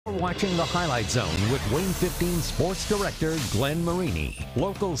Watching the Highlight Zone with Wayne 15 Sports Director Glenn Marini.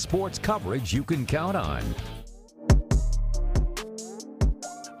 Local sports coverage you can count on.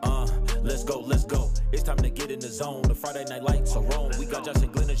 Let's go, let's go. It's time to get in the zone. The Friday night lights are on. We got Josh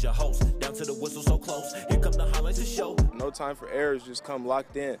and Glenn as your host. Down to the whistle so close. Here come the highlights of the show. No time for errors, just come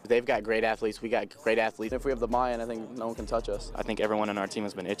locked in. They've got great athletes. We got great athletes. If we have the buy-in, I think no one can touch us. I think everyone on our team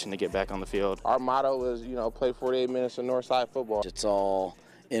has been itching to get back on the field. Our motto is, play 48 minutes of Northside football. It's all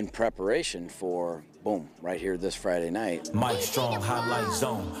in preparation for, boom, right here this Friday night. Mike Strong Highlight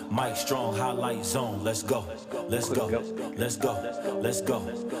Zone. Mike Strong Highlight Zone. Let's go. Let's go. Let's go. Let's go.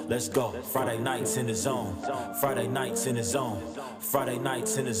 Let's go. Friday nights in the zone. Friday nights in the zone. Friday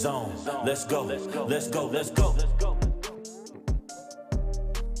nights in the zone. Let's go. Let's go. Let's go.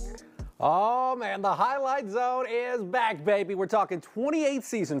 Oh, man, the Highlight Zone is back, baby. We're talking 28th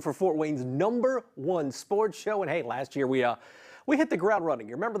season for Fort Wayne's #1 sports show. And, hey, last year we hit the ground running.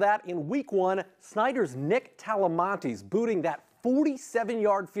 You remember that? In week 1, Snyder's Nick Talamontes booting that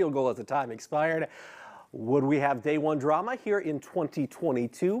 47-yard field goal as the time expired. Would we have day 1 drama here in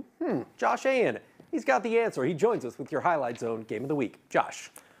 2022? Josh Ayan, he's got the answer. He joins us with your Highlight Zone Game of the Week. Josh.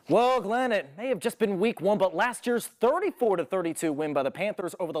 Well, Glenn, it may have just been week 1, but last year's 34-32 win by the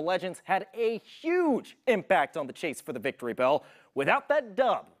Panthers over the Legends had a huge impact on the chase for the victory bell. Without that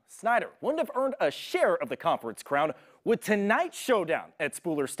dub, Snyder wouldn't have earned a share of the conference crown. Would tonight's showdown at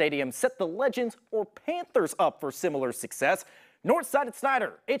Spooler Stadium set the Legends or Panthers up for similar success? Northside at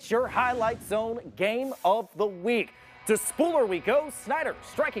Snyder, it's your Highlight Zone Game of the Week. To Spooler we go. Snyder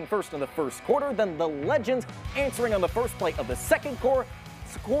striking first in the first quarter, then the Legends answering on the first play of the second quarter.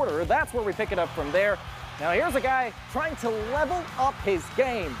 That's where we pick it up from there. Now here's a guy trying to level up his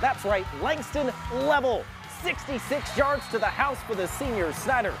game. That's right, Langston Level. 66 yards to the house for the senior.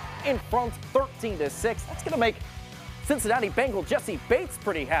 Snyder in front 13-6. That's going to make Cincinnati Bengal Jesse Bates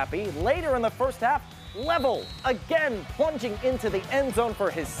pretty happy. Later in the first half, Level again plunging into the end zone for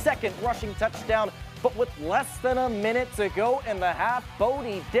his second rushing touchdown. But with less than a minute to go in the half,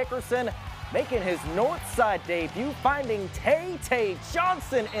 Bodie Dickerson making his Northside debut, finding Tay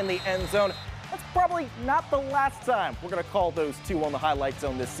Johnson in the end zone. That's probably not the last time we're going to call those two on the Highlight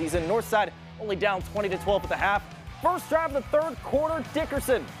Zone this season. Northside only down 20-12 at the half. First drive of the third quarter,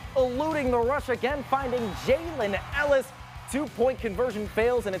 Dickerson eluding the rush again, finding Jalen Ellis. 2-point conversion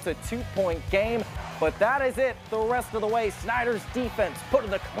fails, and it's a 2-point game. But that is it the rest of the way. Snyder's defense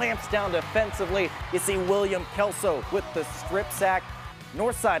putting the clamps down defensively. You see William Kelso with the strip sack.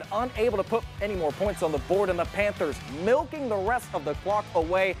 Northside unable to put any more points on the board, and the Panthers milking the rest of the clock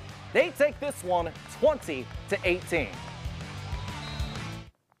away. They take this one 20-18.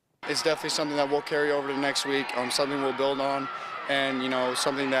 It's definitely something that we'll carry over to next week, something we'll build on, and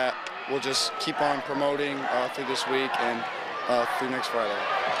something that we'll just keep on promoting through this week and through next Friday.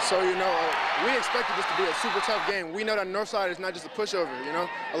 So, we expected this to be a super tough game. We know that Northside is not just a pushover,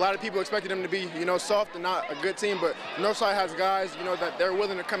 A lot of people expected them to be, soft and not a good team, but Northside has guys, that they're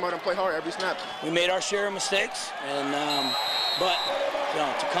willing to come out and play hard every snap. We made our share of mistakes, and but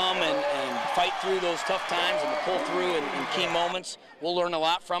to come and fight through those tough times and to pull through in key moments, we'll learn a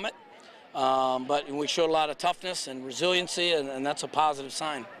lot from it. But we showed a lot of toughness and resiliency, and that's a positive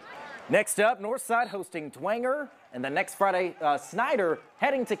sign. Next up, Northside hosting Dwenger, and then next Friday, Snyder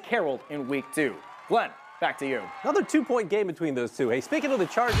heading to Carroll in week 2. Glenn, back to you. Another 2-point game between those two. Hey, speaking of the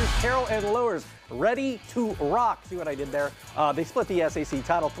Chargers, Carroll and Lures ready to rock. See what I did there? They split the SAC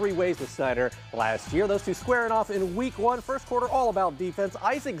title 3 ways with Snyder last year. Those two squaring off in week 1. First quarter, all about defense.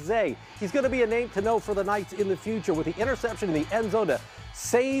 Isaac Zay, he's going to be a name to know for the Knights in the future with the interception in the end zone to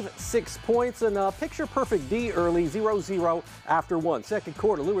save 6 points, and picture-perfect D early, 0-0 after 1. Second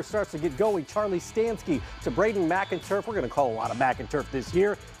quarter, Lewis starts to get going. Charlie Stansky to Braden McInturf. We're going to call a lot of McInturf this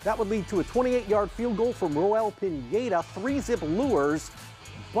year. That would lead to a 28-yard field goal from Roel Pineda. 3-zip Lures,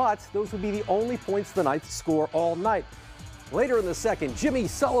 but those would be the only points the Knights score all night. Later in the second, Jimmy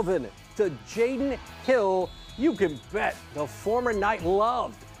Sullivan to Jaden Hill. You can bet the former Knight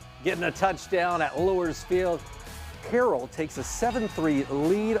loved getting a touchdown at Lures Field. Carroll takes a 7-3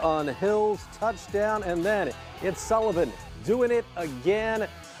 lead on Hill's touchdown, and then it's Sullivan doing it again.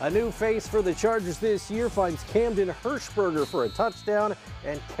 A new face for the Chargers this year finds Camden Hirschberger for a touchdown,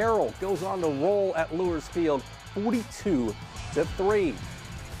 and Carroll goes on to roll at Lures Field 42-3.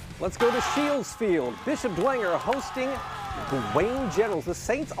 Let's go to Shields Field. Bishop Dwenger hosting the Wayne Generals. The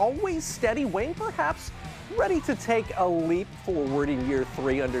Saints always steady. Wayne perhaps ready to take a leap forward in year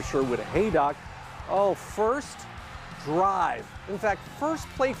 3 under Sherwood Haydock. Oh, first drive. In fact, first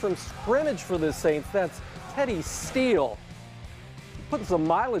play from scrimmage for the Saints. That's Teddy Steele. Putting some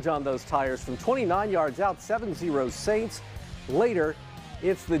mileage on those tires from 29 yards out, 7-0 Saints. Later,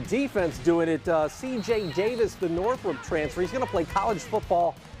 It's the defense doing it. C.J. Davis, the Northrop transfer, he's going to play college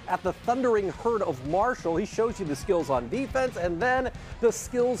football at the Thundering Herd of Marshall. He shows you the skills on defense and then the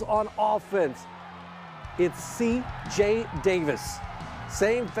skills on offense. It's C.J. Davis.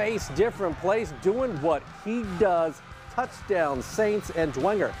 Same face, different place, doing what he does. Touchdown, Saints, and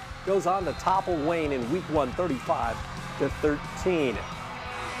Dwenger goes on to topple Wayne in week 1, 35-13.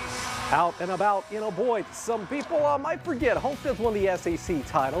 Out and about in a Boyd. Some people might forget Homestead's won the SAC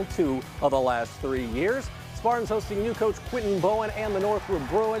title 2 of the last 3 years. Spartans hosting new coach Quentin Bowen and the Northrop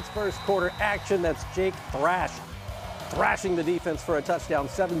Bruins. First quarter action, that's Jake Thrash thrashing the defense for a touchdown,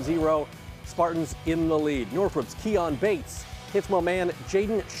 7-0. Spartans in the lead. Northrop's Keon Bates hits my man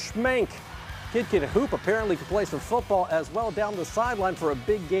Jaden Schmenk. Kid can hoop, apparently can play some football as well down the sideline for a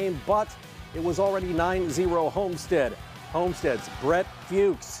big game, but it was already 9-0 Homestead. Homestead's Brett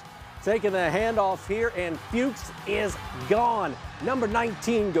Fuchs taking the handoff here, and Fuchs is gone. Number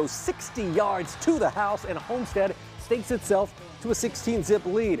 19 goes 60 yards to the house, and Homestead stakes itself to a 16-zip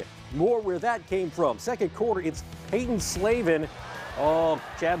lead. More where that came from. Second quarter, it's Peyton Slavin. Oh,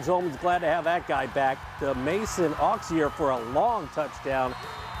 Chad Zolman's glad to have that guy back. To Mason Auxier for a long touchdown,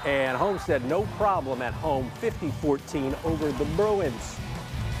 and Homestead no problem at home, 50-14 over the Bruins.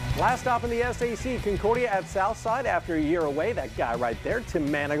 Last stop in the SAC, Concordia at Southside after a year away. That guy right there, Tim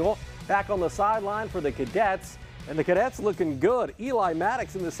Manigal, back on the sideline for the Cadets. And the Cadets looking good. Eli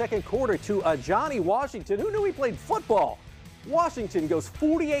Maddox in the second quarter to Johnny Washington. Who knew he played football? Washington goes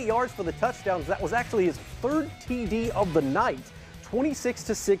 48 yards for the touchdowns. That was actually his third TD of the night.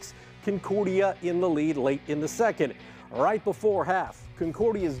 26-6, Concordia in the lead late in the second. Right before half,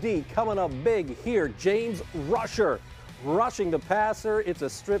 Concordia's D coming up big here. James Rusher rushing the passer. It's a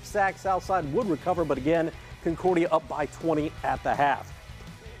strip sack. Southside would recover, but again, Concordia up by 20 at the half.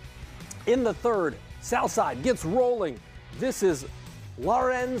 In the third, Southside gets rolling. This is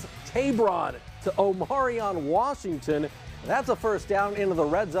Lorenz Tabron to Omarion Washington. That's a first down into the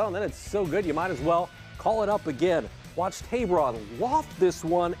red zone. Then it's so good you might as well call it up again. Watch Tabron loft this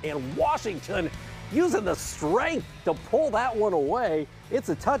one, and Washington using the strength to pull that one away. It's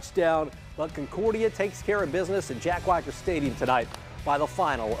a touchdown, but Concordia takes care of business at Jack Weicker Stadium tonight by the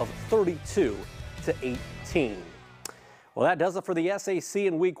final of 32-18. Well, that does it for the SAC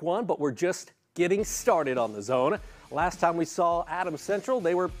in week 1, but we're just getting started on the zone. Last time we saw Adams Central,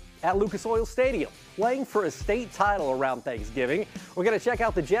 they were at Lucas Oil Stadium playing for a state title around Thanksgiving. We're going to check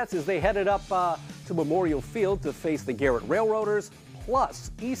out the Jets as they headed up to Memorial Field to face the Garrett Railroaders,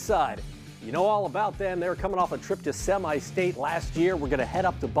 plus Eastside. You know all about them. They're coming off a trip to semi-state last year. We're going to head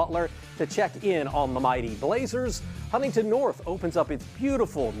up to Butler to check in on the mighty Blazers. Huntington North opens up its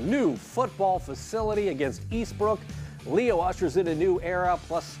beautiful new football facility against Eastbrook. Leo ushers in a new era,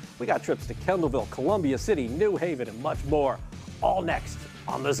 plus we got trips to Kendallville, Columbia City, New Haven, and much more. All next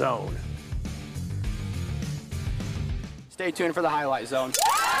on The Zone. Stay tuned for the Highlight Zone.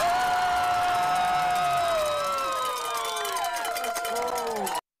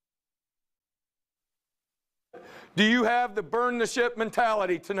 Do you have the burn the ship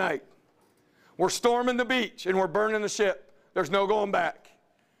mentality tonight? We're storming the beach and we're burning the ship. There's no going back.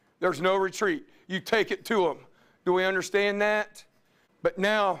 There's no retreat. You take it to them. Do we understand that? But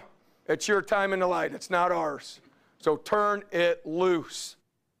now, it's your time in the light. It's not ours. So turn it loose.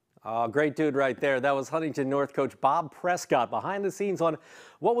 Oh, great dude right there. That was Huntington North coach Bob Prescott behind the scenes on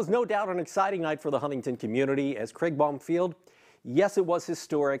what was no doubt an exciting night for the Huntington community as Craig Baum Field. Yes, it was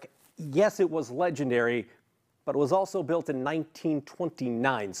historic. Yes, it was legendary, but it was also built in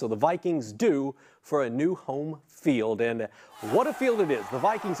 1929. So the Vikings due for a new home field. And what a field it is. The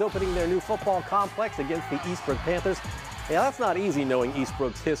Vikings opening their new football complex against the Eastbrook Panthers. Yeah, that's not easy knowing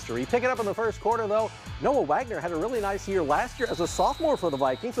Eastbrook's history. Pick it up in the first quarter, though. Noah Wagner had a really nice year last year as a sophomore for the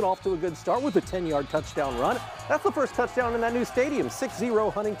Vikings and off to a good start with a 10-yard touchdown run. That's the first touchdown in that new stadium,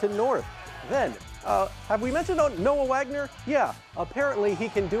 6-0 Huntington North. Then, have we mentioned Noah Wagner? Yeah, apparently he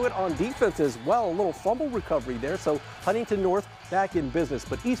can do it on defense as well. A little fumble recovery there, so Huntington North back in business.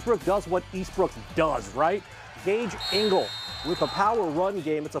 But Eastbrook does what Eastbrook does, right? Gage Engel with a power run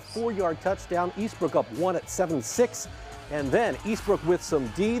game. It's a 4-yard touchdown. Eastbrook up 1 at 7-6. And then Eastbrook with some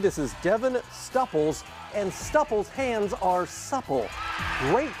D. This is Devin Stupples, and Stupples' hands are supple.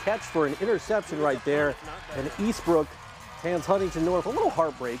 Great catch for an interception right there. And Eastbrook hands Huntington North a little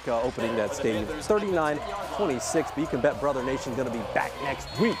heartbreak opening that stadium. 39-26, but you can bet Brother Nation going to be back next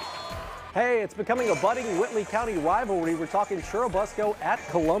week. Hey, it's becoming a budding Whitley County rivalry. We're talking Churubusco at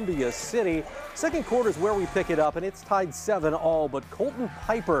Columbia City. Second quarter is where we pick it up, and it's tied 7-all, but Colton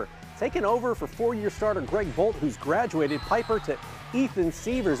Piper taking over for 4-year starter Greg Bolt, who's graduated. Piper to Ethan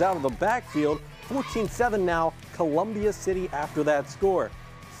Sievers out of the backfield. 14-7 now, Columbia City after that score.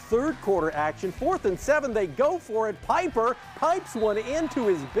 Third quarter action, 4th and 7, they go for it. Piper pipes one into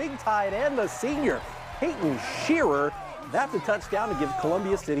his big tight end, the senior, Peyton Shearer. That's a touchdown to give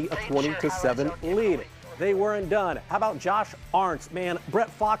Columbia City a 20-7 lead. They weren't done. How about Josh Arntz? Man, Brett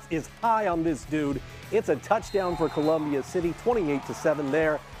Fox is high on this dude. It's a touchdown for Columbia City, 28-7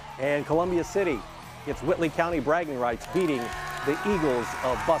 there. And Columbia City gets Whitley County bragging rights, beating the Eagles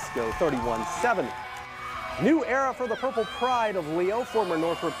of Busco 31-7. New era for the Purple Pride of Leo. Former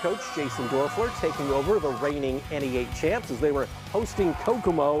Northrop coach Jason Dorfler taking over the reigning NE8 champs as they were hosting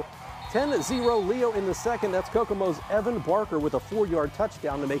Kokomo. 10-0 Leo in the second. That's Kokomo's Evan Barker with a 4-yard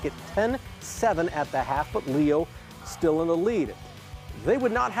touchdown to make it 10-7 at the half, but Leo still in the lead. They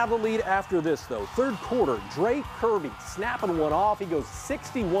would not have the lead after this, though. Third quarter, Dre Kirby snapping one off. He goes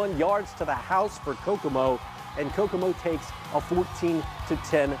 61 yards to the house for Kokomo, and Kokomo takes a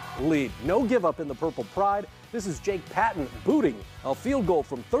 14-10 lead. No give up in the Purple Pride. This is Jake Patton booting a field goal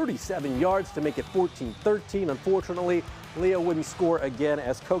from 37 yards to make it 14-13. Unfortunately, Leo wouldn't score again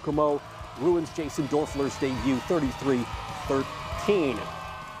as Kokomo ruins Jason Dorfler's debut 33-13.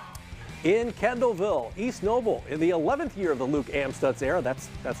 In Kendallville, East Noble, in the 11th year of the Luke Amstutz era.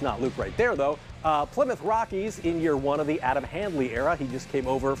 That's not Luke right there, though. Plymouth Rockies in year 1 of the Adam Handley era. He just came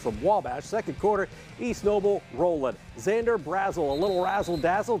over from Wabash. Second quarter, East Noble rolling. Xander Brazel, a little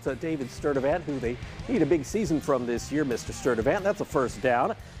razzle-dazzle to David Sturdivant, who they need a big season from this year, Mr. Sturdivant. That's a first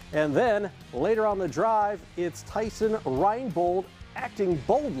down. And then later on the drive, it's Tyson Reinbold acting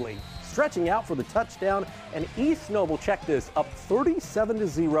boldly, stretching out for the touchdown. And East Noble, check this, up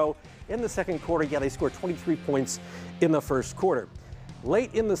 37-0 in the second quarter. Yeah, they scored 23 points in the first quarter.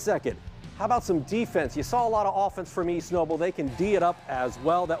 Late in the second, how about some defense? You saw a lot of offense from East Noble. They can D it up as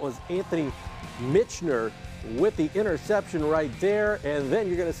well. That was Anthony Mitchner with the interception right there. And then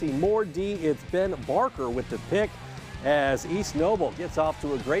you're going to see more D. It's Ben Barker with the pick as East Noble gets off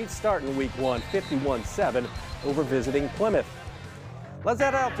to a great start in week 1, 51-7 over visiting Plymouth. Let's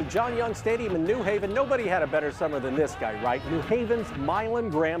head out to John Young Stadium in New Haven. Nobody had a better summer than this guy, right? New Haven's Mylan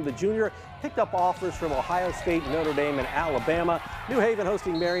Graham, the junior, picked up offers from Ohio State, Notre Dame, and Alabama. New Haven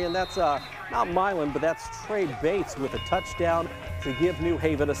hosting Marion. That's not Mylan, but that's Trey Bates with a touchdown to give New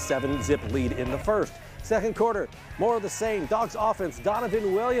Haven a 7-zip lead in the first. Second quarter, more of the same. Dogs offense,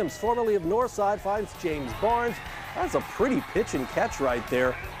 Donovan Williams, formerly of Northside, finds James Barnes. That's a pretty pitch and catch right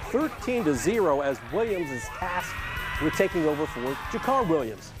there. 13-0 as Williams is tasked with taking over for Jakar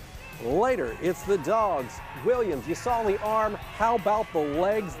Williams. Later, it's the Dogs. Williams, you saw the arm. How about the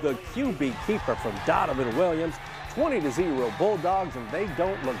legs? The QB keeper from Donovan Williams. 20-0 Bulldogs, and they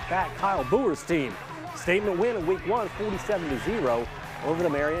don't look back. Kyle Boer's team. Statement win in week 1, 47-0 over the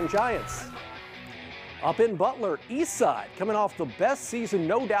Marion Giants. Up in Butler, Eastside, coming off the best season,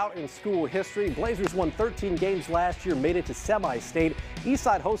 no doubt, in school history. Blazers won 13 games last year, made it to semi-state.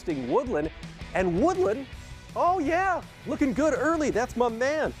 Eastside hosting Woodland, and Woodland, oh yeah, looking good early. That's my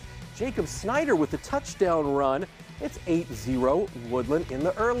man, Jacob Snyder with the touchdown run. It's 8-0 Woodland in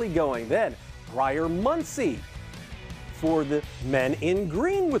the early going. Then Briar Muncie for the men in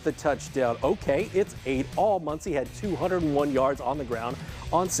green with the touchdown. Okay, it's 8-all. Muncie had 201 yards on the ground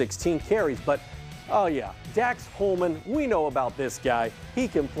on 16 carries, but oh yeah, Dax Holman, we know about this guy. He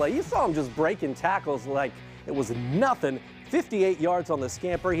can play. You saw him just breaking tackles like it was nothing. 58 yards on the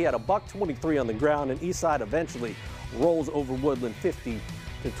scamper. He had a $123 on the ground, and Eastside eventually rolls over Woodland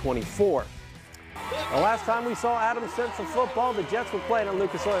 50-24. The last time we saw Adams Central football, the Jets were playing at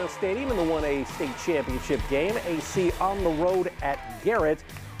Lucas Oil Stadium in the 1A state championship game. AC on the road at Garrett.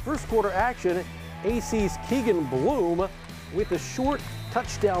 First quarter action, AC's Keegan Bloom with a short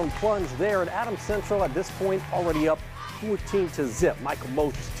touchdown plunge there, and Adams Central at this point already up 14-0. Michael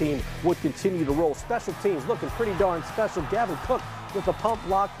Mosher's team would continue to roll. Special teams looking pretty darn special. Gavin Cook with a pump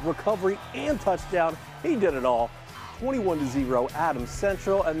block, recovery, and touchdown. He did it all. 21-0 Adams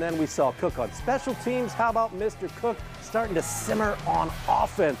Central, and then we saw Cook on special teams. How about Mr. Cook starting to simmer on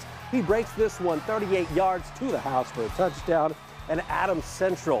offense? He breaks this one 38 yards to the house for a touchdown, and Adams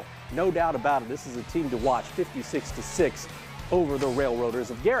Central, no doubt about it, this is a team to watch, 56-6 over the Railroaders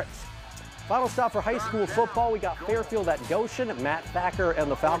of Garrett. Final stop for high school football, we got Fairfield at Goshen. Matt Thacker and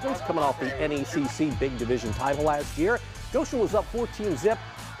the Falcons coming off the NECC Big Division title last year. Goshen was up 14-zip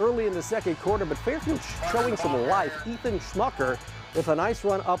early in the second quarter, but Fairfield showing some life. Ethan Schmucker with a nice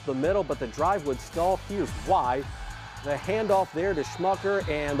run up the middle, but the drive would stall. Here's why. The handoff there to Schmucker,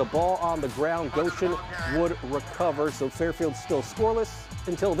 and the ball on the ground. Goshen would recover, so Fairfield still scoreless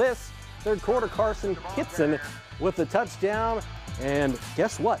until this. Third quarter, Carson Kitson with the touchdown. And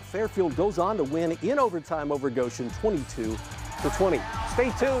guess what? Fairfield goes on to win in overtime over Goshen, 22-14. to 20.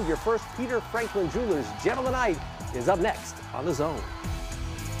 Stay tuned. Your first Peter Franklin Jewelers Gem of the Night is up next on The Zone.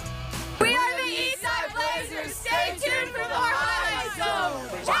 We are the Eastside Blazers. Stay tuned for the Highlight Zone.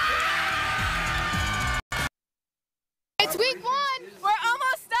 It's week 1. We're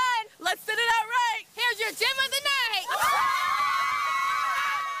almost done. Let's fit it out right. Here's your Gem of the Night.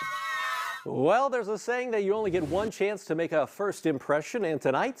 Well, there's a saying that you only get one chance to make a first impression, and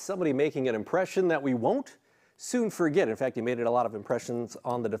tonight, somebody making an impression that we won't soon forget. In fact, he made it a lot of impressions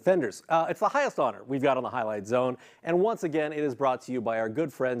on the defenders. It's the highest honor we've got on the Highlight Zone, and once again, it is brought to you by our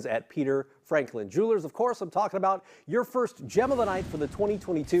good friends at Peter Franklin Jewelers. Of course, I'm talking about your first Gem of the Night for the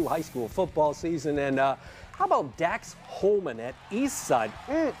 2022 high school football season, and how about Dax Holman at Eastside?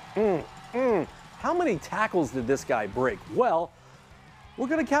 How many tackles did this guy break? Well, we're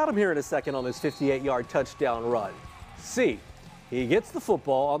going to count him here in a second on this 58-yard touchdown run. See, he gets the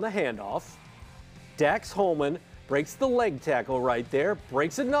football on the handoff. Dax Holman breaks the leg tackle right there,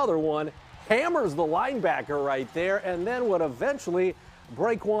 breaks another one, hammers the linebacker right there, and then would eventually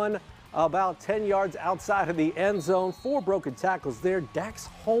break one about 10 yards outside of the end zone. 4 broken tackles there. Dax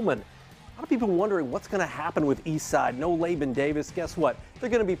Holman. A lot of people wondering what's going to happen with Eastside. No Laban Davis. Guess what? They're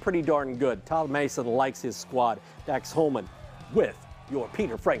going to be pretty darn good. Todd Mason likes his squad. Dax Holman with your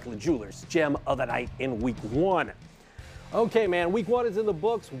Peter Franklin Jewelers Gem of the Night in week 1. Okay, man, week 1 is in the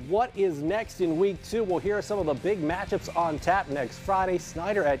books. What is next in week 2? Well, here are some of the big matchups on tap next Friday.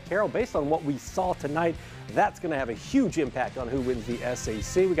 Snyder at Carroll. Based on what we saw tonight, that's going to have a huge impact on who wins the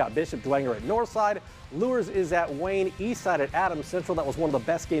SAC. We got Bishop Dwenger at Northside. Lures is at Wayne. Eastside at Adams Central. That was one of the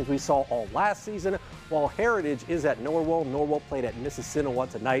best games we saw all last season. While Heritage is at Norwell. Norwell played at Mississinawa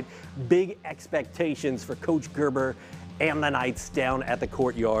tonight. Big expectations for Coach Gerber and the Knights down at the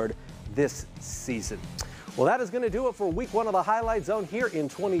Courtyard this season. Well, that is going to do it for week 1 of the Highlight Zone here in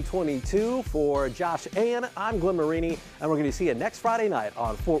 2022. For Josh Ann, I'm Glenn Marini, and we're going to see you next Friday night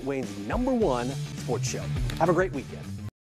on Fort Wayne's #1 sports show. Have a great weekend.